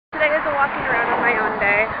today is a walking around on my own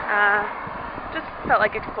day. Just felt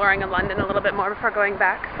like exploring in London a little bit more before going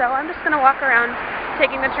back, so I'm just going to walk around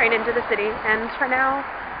taking the train into the city, and for now,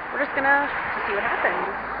 we're just going to see what happens.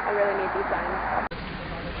 I really need these signs.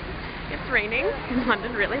 It's raining in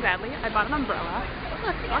London really badly. I bought an umbrella.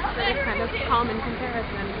 Look, Oxford is kind of calm in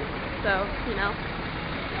comparison, so, you know,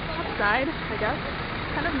 outside, I guess,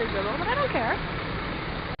 kind of miserable, but I don't care.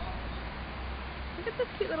 Look at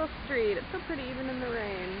this cute little street. It's so pretty even in the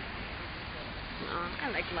rain. Aw, I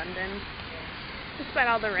like London. Despite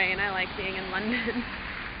all the rain, I like being in London.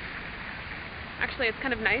 Actually, it's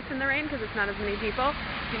kind of nice in the rain because it's not as many people.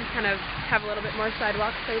 You just kind of have a little bit more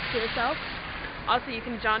sidewalk space to yourself. Also, you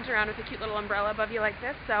can jaunt around with a cute little umbrella above you like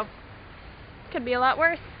this, so it could be a lot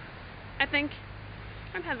worse. I think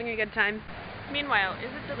I'm having a good time. Meanwhile,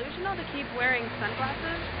 is it delusional to keep wearing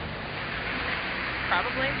sunglasses?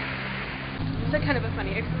 Probably. It was kind of a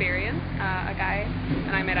funny experience. A guy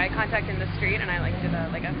and I made eye contact in the street, and I did a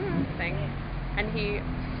thing, and he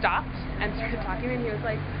stopped and started talking, and he was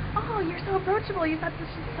like, "Oh, you're so approachable. You've got such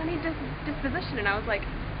a sunny disposition." And I was like,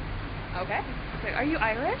 "Okay." I was like, "Are you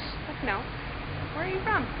Irish?" Like, "No." "Where are you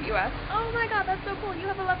from?" "U.S." "Oh my God, that's so cool. You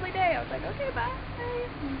have a lovely day." I was like, "Okay, bye."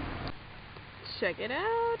 Check it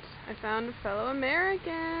out. I found a fellow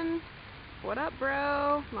American. What up,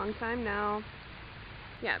 bro? Long time now.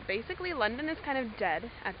 Yeah, basically London is kind of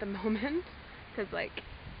dead at the moment, because, like,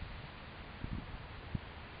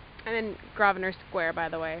 I'm in Grosvenor Square, by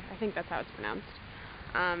the way. I think that's how it's pronounced.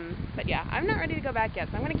 But yeah, I'm not ready to go back yet,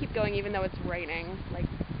 so I'm going to keep going even though it's raining. Like,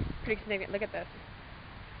 pretty significant. Look at this.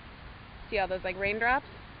 See all those, like, raindrops?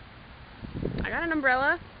 I got an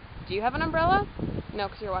umbrella. Do you have an umbrella? No,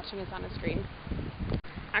 because you're watching this on a screen.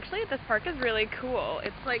 Actually, this park is really cool.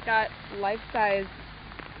 It's, like, got life-size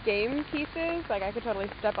game pieces. Like, I could totally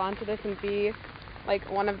step onto this and be like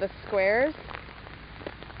one of the squares.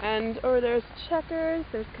 And there's checkers,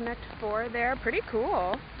 there's Connect 4 there. Pretty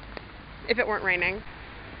cool. If it weren't raining.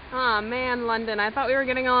 Aw, man, London, I thought we were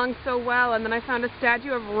getting along so well, and then I found a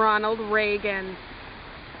statue of Ronald Reagan.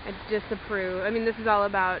 I disapprove. I mean, this is all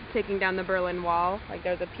about taking down the Berlin Wall. Like,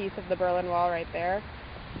 there's a piece of the Berlin Wall right there.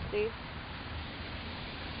 See?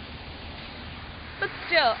 But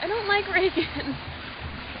still, I don't like Reagan.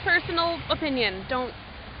 Personal opinion. Don't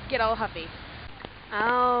get all huffy.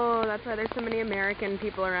 Oh, that's why there's so many American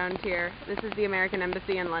people around here. This is the American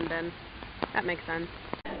Embassy in London. That makes sense.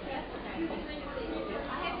 I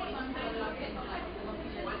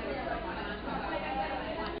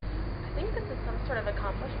think this is some sort of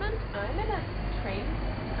accomplishment. I'm in a train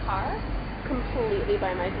car completely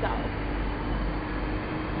by myself.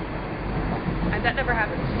 And that never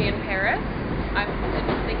happens to me in Paris. I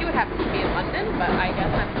didn't think it would happen to me in London, but I guess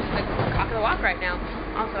I'm just the cock of the walk right now.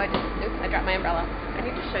 Also, I dropped my umbrella. I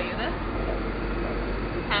need to show you this.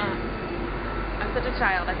 I'm such a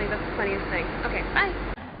child. I think that's the funniest thing. Okay, bye.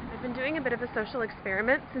 I've been doing a bit of a social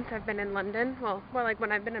experiment since I've been in London. Well, more like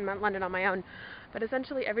when I've been in London on my own. But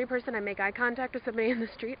essentially, every person I make eye contact with somebody in the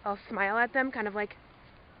street, I'll smile at them, kind of like,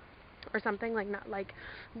 or something, like not like,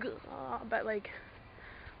 but like,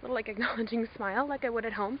 a little like acknowledging smile, like I would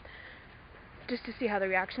at home. Just to see how the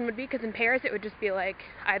reaction would be, because in Paris it would just be like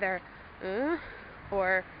either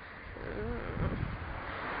or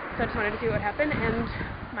so I just wanted to see what happened, and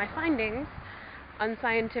my findings,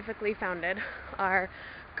 unscientifically founded, are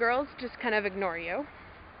girls just kind of ignore you,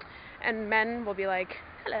 and men will be like,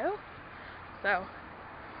 hello. So,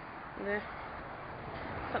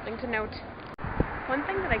 something to note. One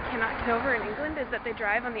thing that I cannot get over in England is that they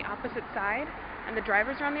drive on the opposite side, and the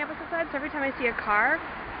drivers are on the opposite side, so every time I see a car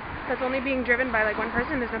that's only being driven by like one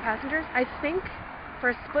person and there's no passengers, I think for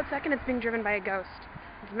a split second it's being driven by a ghost.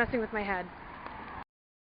 It's messing with my head.